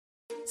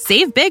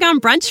Save big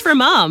on brunch for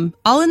mom,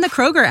 all in the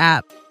Kroger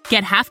app.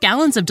 Get half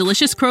gallons of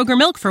delicious Kroger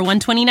milk for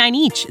 $1.29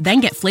 each.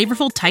 Then get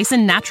flavorful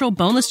Tyson natural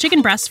boneless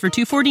chicken breasts for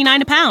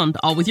 $2.49 a pound,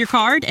 all with your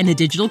card and a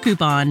digital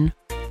coupon.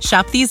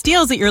 Shop these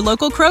deals at your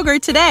local Kroger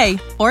today,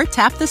 or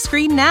tap the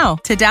screen now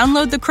to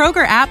download the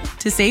Kroger app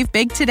to save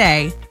big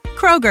today.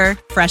 Kroger,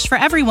 fresh for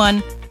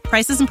everyone.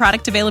 Prices and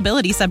product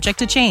availability subject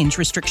to change.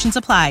 Restrictions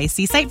apply.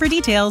 See site for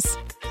details.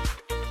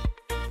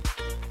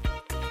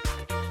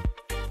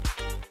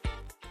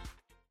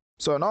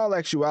 So in all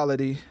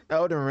actuality,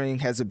 Elden Ring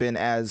hasn't been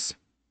as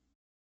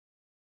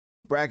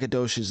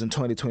braggadocious in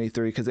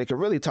 2023 because they could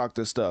really talk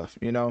their stuff,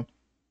 you know?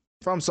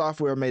 From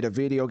Software made a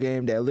video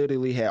game that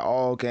literally had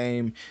all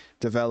game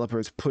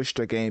developers push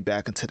their game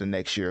back into the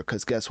next year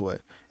because guess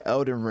what?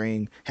 Elden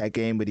Ring had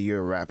Game of the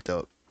Year wrapped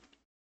up.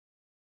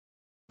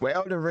 When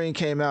Elden Ring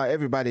came out,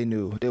 everybody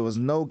knew there was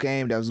no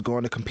game that was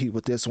going to compete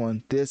with this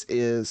one. This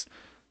is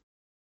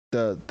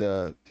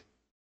the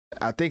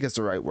I think it's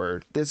the right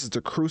word. This is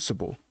the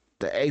crucible,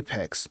 the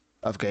apex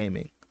of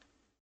gaming.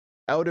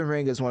 Elden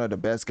Ring is one of the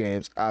best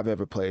games I've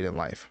ever played in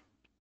life.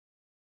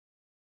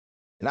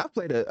 And I've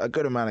played a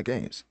good amount of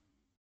games.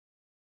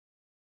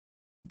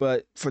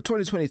 But for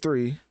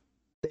 2023,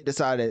 they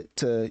decided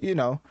to, you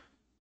know,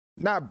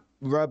 not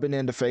rub it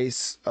in the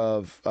face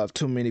of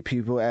too many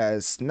people,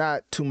 as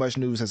not too much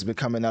news has been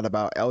coming out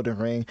about Elden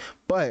Ring.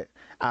 But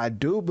I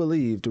do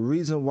believe the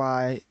reason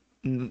why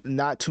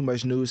not too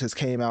much news has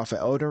came out for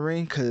Elden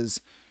Ring, because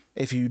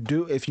if you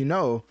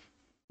know,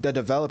 the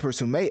developers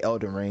who made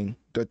Elden Ring,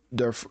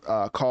 they're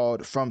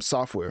called From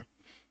Software.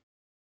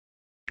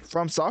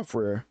 From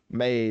Software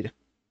made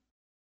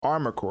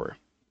Armored Core.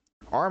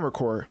 Armored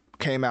Core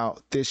came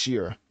out this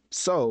year.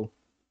 So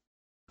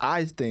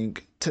I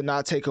think to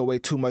not take away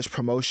too much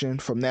promotion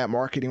from that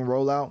marketing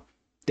rollout,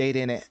 they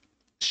didn't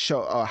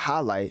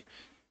highlight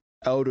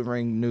Elden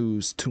Ring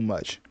news too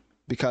much.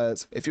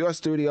 Because if you're a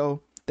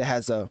studio that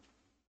has a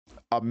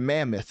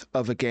mammoth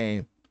of a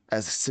game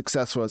as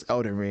successful as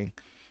Elden Ring,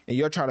 and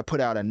you're trying to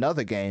put out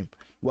another game,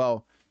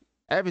 well,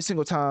 every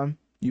single time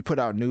you put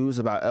out news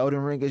about Elden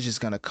Ring, it's just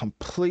gonna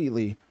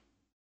completely,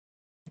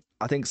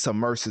 I think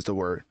submerge is the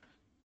word,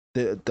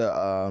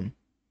 the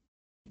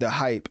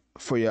hype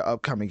for your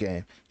upcoming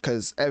game,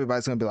 because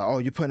everybody's gonna be like, oh,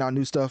 you're putting out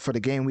new stuff for the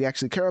game we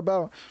actually care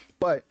about.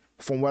 But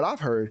from what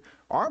I've heard,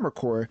 Armored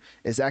Core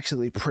is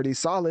actually pretty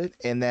solid,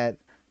 in that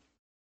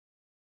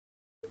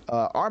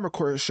Armored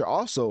Core should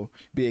also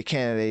be a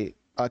candidate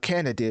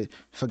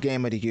for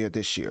Game of the Year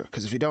this year.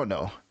 Because if you don't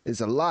know,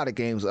 there's a lot of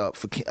games up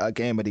for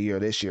Game of the Year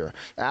this year,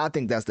 and I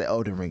think that's the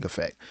Elden Ring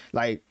effect.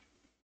 Like,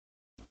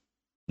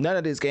 none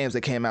of these games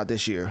that came out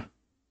this year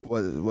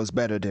was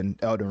better than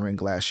Elden Ring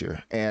last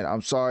year. And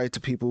I'm sorry to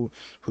people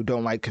who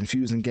don't like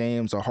confusing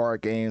games or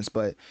hard games,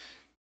 but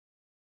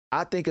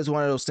I think it's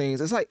one of those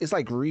things. It's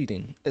like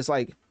reading. It's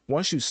like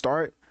once you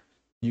start,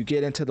 you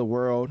get into the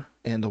world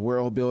and the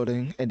world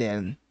building, and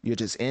then you're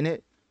just in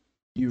it.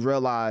 You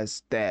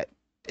realize that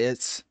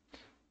it's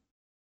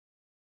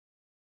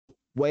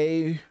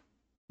way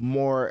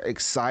more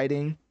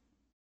exciting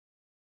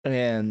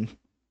and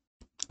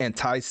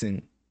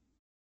enticing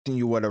than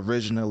you would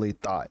originally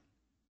thought.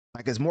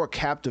 Like, it's more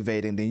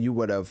captivating than you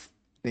would have,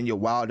 than your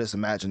wildest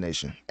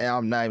imagination. And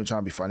I'm not even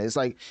trying to be funny. It's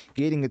like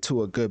getting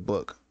into a good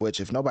book,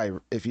 which if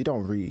you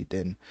don't read,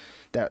 then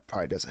that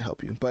probably doesn't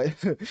help you. But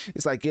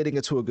it's like getting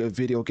into a good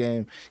video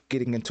game,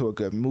 getting into a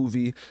good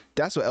movie.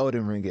 That's what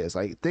Elden Ring is.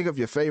 Like, think of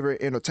your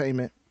favorite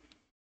entertainment.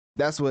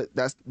 That's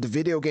the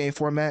video game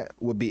format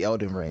would be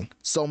Elden Ring.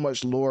 So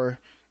much lore,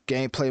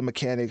 gameplay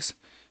mechanics.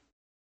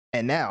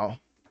 And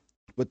now,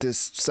 what this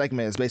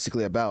segment is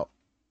basically about,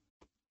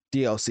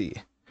 DLC.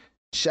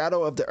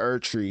 Shadow of the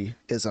Erdtree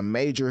is a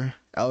major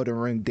Elden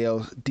Ring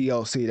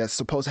DLC that's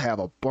supposed to have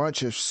a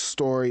bunch of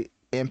story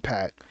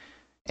impact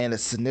and a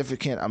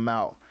significant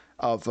amount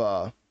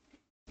of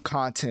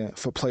content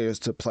for players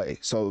to play.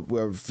 So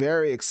we're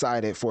very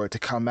excited for it to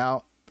come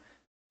out.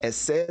 It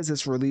says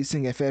it's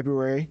releasing in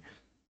February,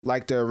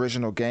 like the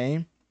original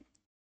game.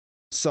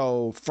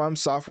 So From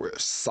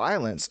Software's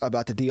silence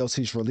about the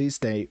DLC's release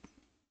date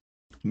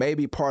may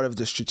be part of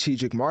the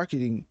strategic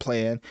marketing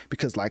plan,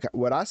 because like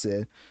what I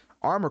said,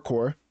 Armored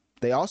Core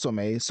they also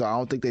made, so I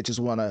don't think they just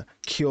want to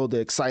kill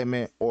the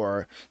excitement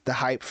or the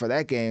hype for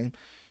that game.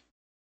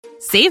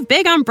 Save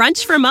big on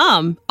brunch for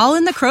mom, all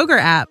in the Kroger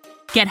app.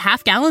 Get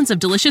half gallons of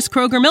delicious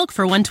Kroger milk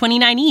for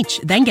 $1.29 each.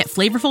 Then get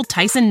flavorful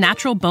Tyson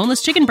natural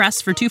boneless chicken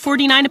breasts for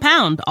 $2.49 a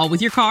pound, all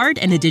with your card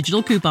and a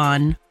digital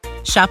coupon.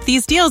 Shop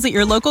these deals at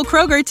your local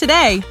Kroger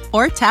today,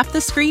 or tap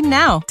the screen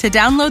now to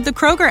download the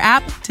Kroger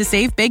app to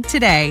save big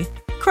today.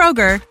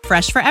 Kroger,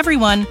 fresh for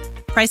everyone.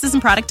 Prices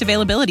and product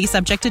availability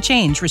subject to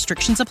change.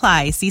 Restrictions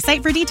apply. See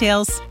site for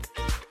details.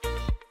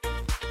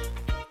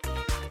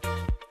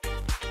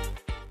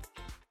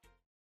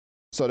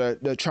 So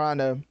they're trying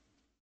to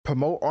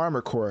promote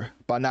Armored Core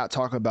by not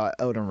talking about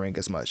Elden Ring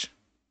as much.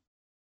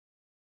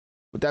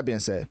 With that being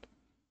said,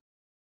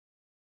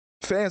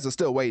 fans are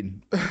still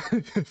waiting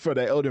for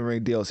the Elden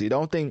Ring DLC.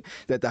 Don't think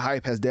that the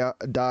hype has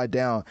died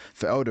down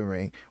for Elden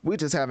Ring. We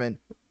just haven't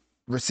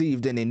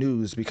received any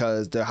news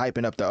because they're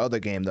hyping up the other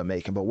game they're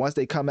making. But once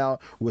they come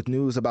out with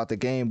news about the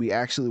game we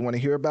actually want to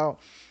hear about,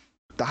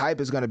 the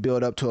hype is going to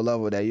build up to a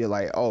level that you're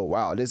like, oh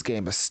wow, this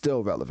game is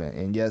still relevant.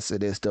 And yes,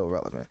 it is still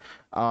relevant.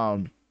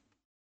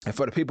 And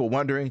for the people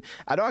wondering,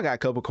 I know I got a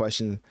couple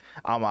questions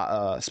on my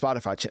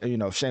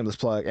Spotify, shameless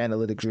plug,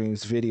 Analytic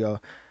Dreams video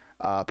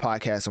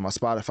podcast on my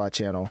Spotify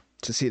channel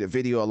to see the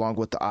video along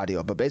with the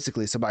audio. But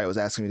basically, somebody was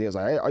asking me, they was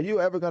like, hey, are you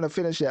ever going to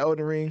finish the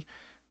Elden Ring?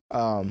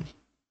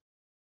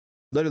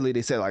 Literally,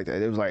 they said like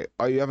that. It was like,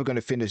 are you ever going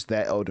to finish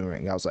that Elden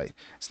Ring? I was like,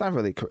 it's not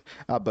really,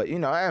 but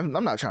I'm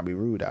not trying to be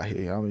rude out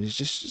here. It's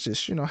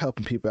just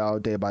helping people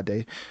out day by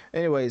day.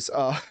 Anyways,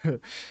 I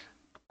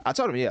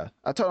told him, yeah.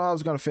 I told him I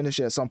was going to finish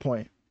it at some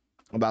point.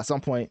 About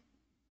some point,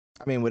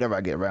 I mean, whatever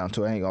I get around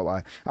to, I ain't gonna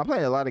lie. I'm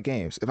playing a lot of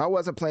games. If I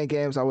wasn't playing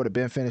games, I would have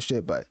been finished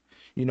it. But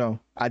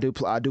I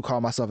do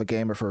call myself a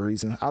gamer for a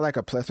reason. I like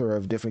a plethora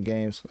of different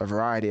games, a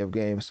variety of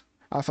games.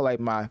 I feel like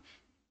my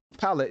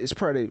palette is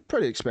pretty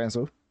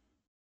expansive,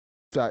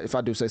 if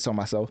I do say so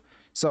myself.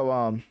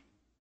 So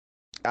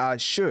I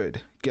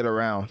should get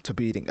around to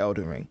beating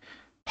Elden Ring,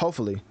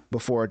 hopefully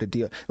before the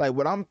deal. Like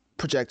what I'm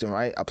projecting,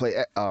 right? I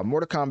play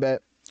Mortal Kombat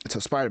until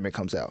Spider-Man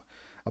comes out.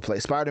 I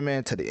play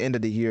Spider-Man to the end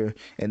of the year,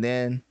 and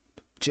then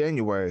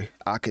January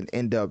I can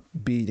end up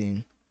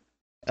beating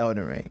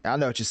Elden Ring. I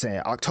know what you're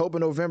saying. October,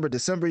 November,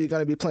 December, you're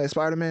going to be playing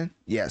Spider-Man?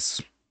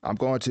 Yes. I'm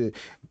going to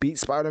beat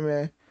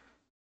Spider-Man.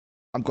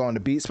 I'm going to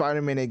beat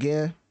Spider-Man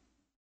again,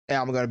 and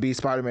I'm going to beat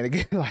Spider-Man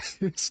again.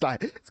 It's going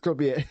to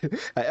be an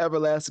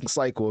everlasting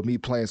cycle of me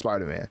playing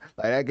Spider-Man.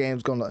 Like that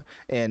game's going to,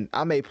 and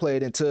I may play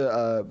it into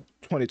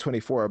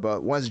 2024,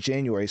 but once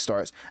January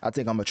starts, I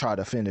think I'm going to try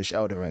to finish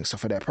Elden Ring. So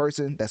for that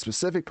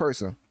specific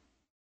person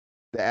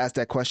that asked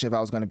that question if I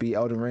was going to beat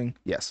Elden Ring,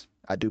 yes,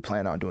 I do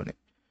plan on doing it.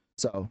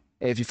 So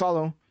if you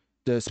follow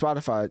the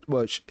Spotify,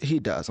 which he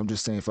does, I'm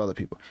just saying for other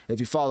people, if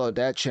you follow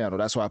that channel,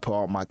 that's why I put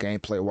all my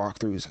gameplay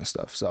walkthroughs and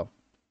stuff. So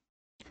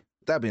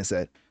that being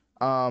said,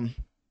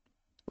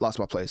 lost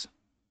my place.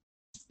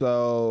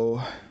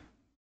 So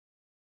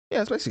yeah,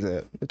 it's basically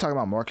it. They're talking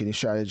about marketing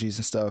strategies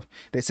and stuff.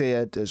 They say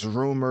that there's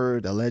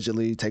rumored,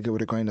 allegedly, take it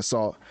with a grain of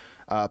salt,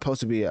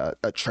 supposed to be a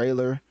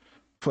trailer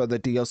for the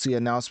DLC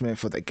announcement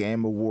for the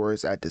Game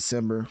Awards at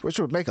December, which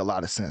would make a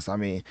lot of sense. I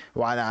mean,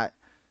 why not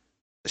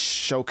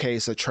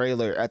showcase a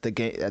trailer at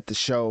the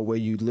show where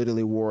you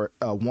literally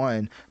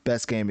won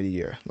best game of the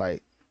year?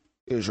 Like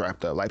it was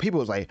wrapped up. Like people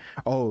was like,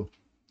 oh,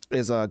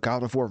 is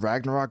God of War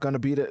Ragnarok gonna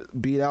beat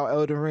out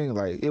Elden Ring?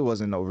 Like it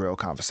wasn't no real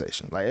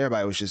conversation. Like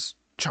everybody was just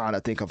trying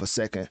to think of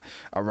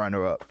a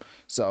runner up.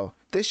 So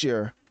this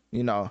year, I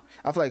feel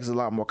like there's a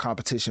lot more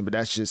competition, but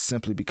that's just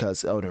simply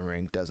because Elden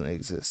Ring doesn't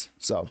exist.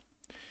 So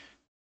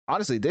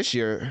honestly, this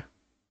year,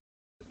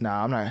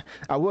 nah, I'm not.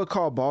 I would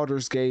call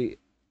Baldur's Gate,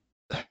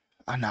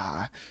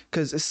 nah,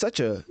 because it's such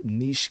a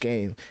niche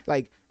game.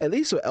 Like at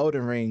least with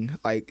Elden Ring,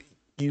 like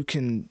you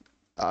can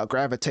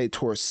gravitate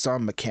towards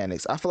some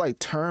mechanics. I feel like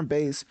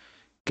turn-based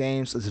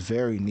games is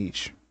very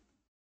niche.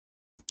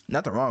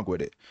 Nothing wrong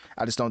with it.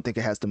 I just don't think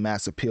it has the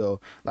mass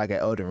appeal like an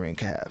Elden Ring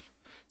can have.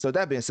 So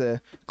that being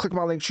said, click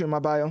my link tree in my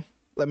bio.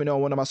 Let me know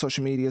on one of my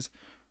social medias.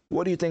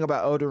 What do you think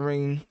about Elden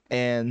Ring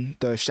and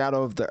the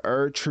Shadow of the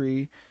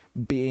Erdtree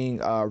being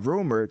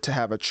rumored to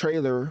have a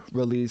trailer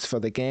released for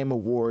the Game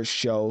Awards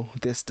show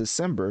this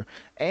December?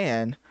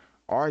 And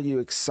are you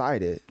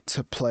excited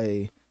to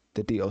play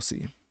the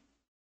DLC?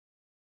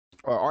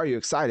 Or are you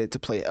excited to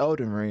play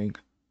Elden Ring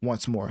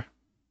once more?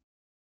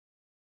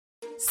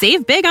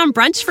 Save big on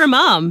brunch for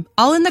mom,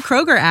 all in the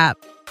Kroger app.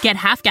 Get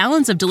half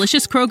gallons of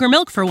delicious Kroger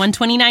milk for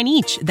 $1.29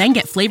 each. Then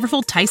get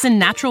flavorful Tyson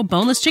natural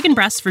boneless chicken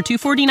breasts for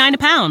 $2.49 a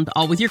pound,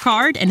 all with your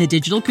card and a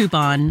digital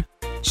coupon.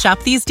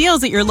 Shop these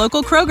deals at your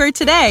local Kroger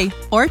today,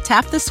 or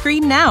tap the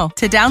screen now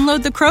to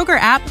download the Kroger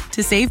app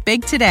to save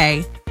big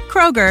today.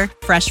 Kroger,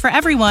 fresh for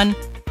everyone.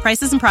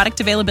 Prices and product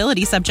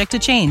availability subject to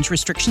change.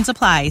 Restrictions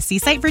apply. See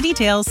site for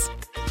details.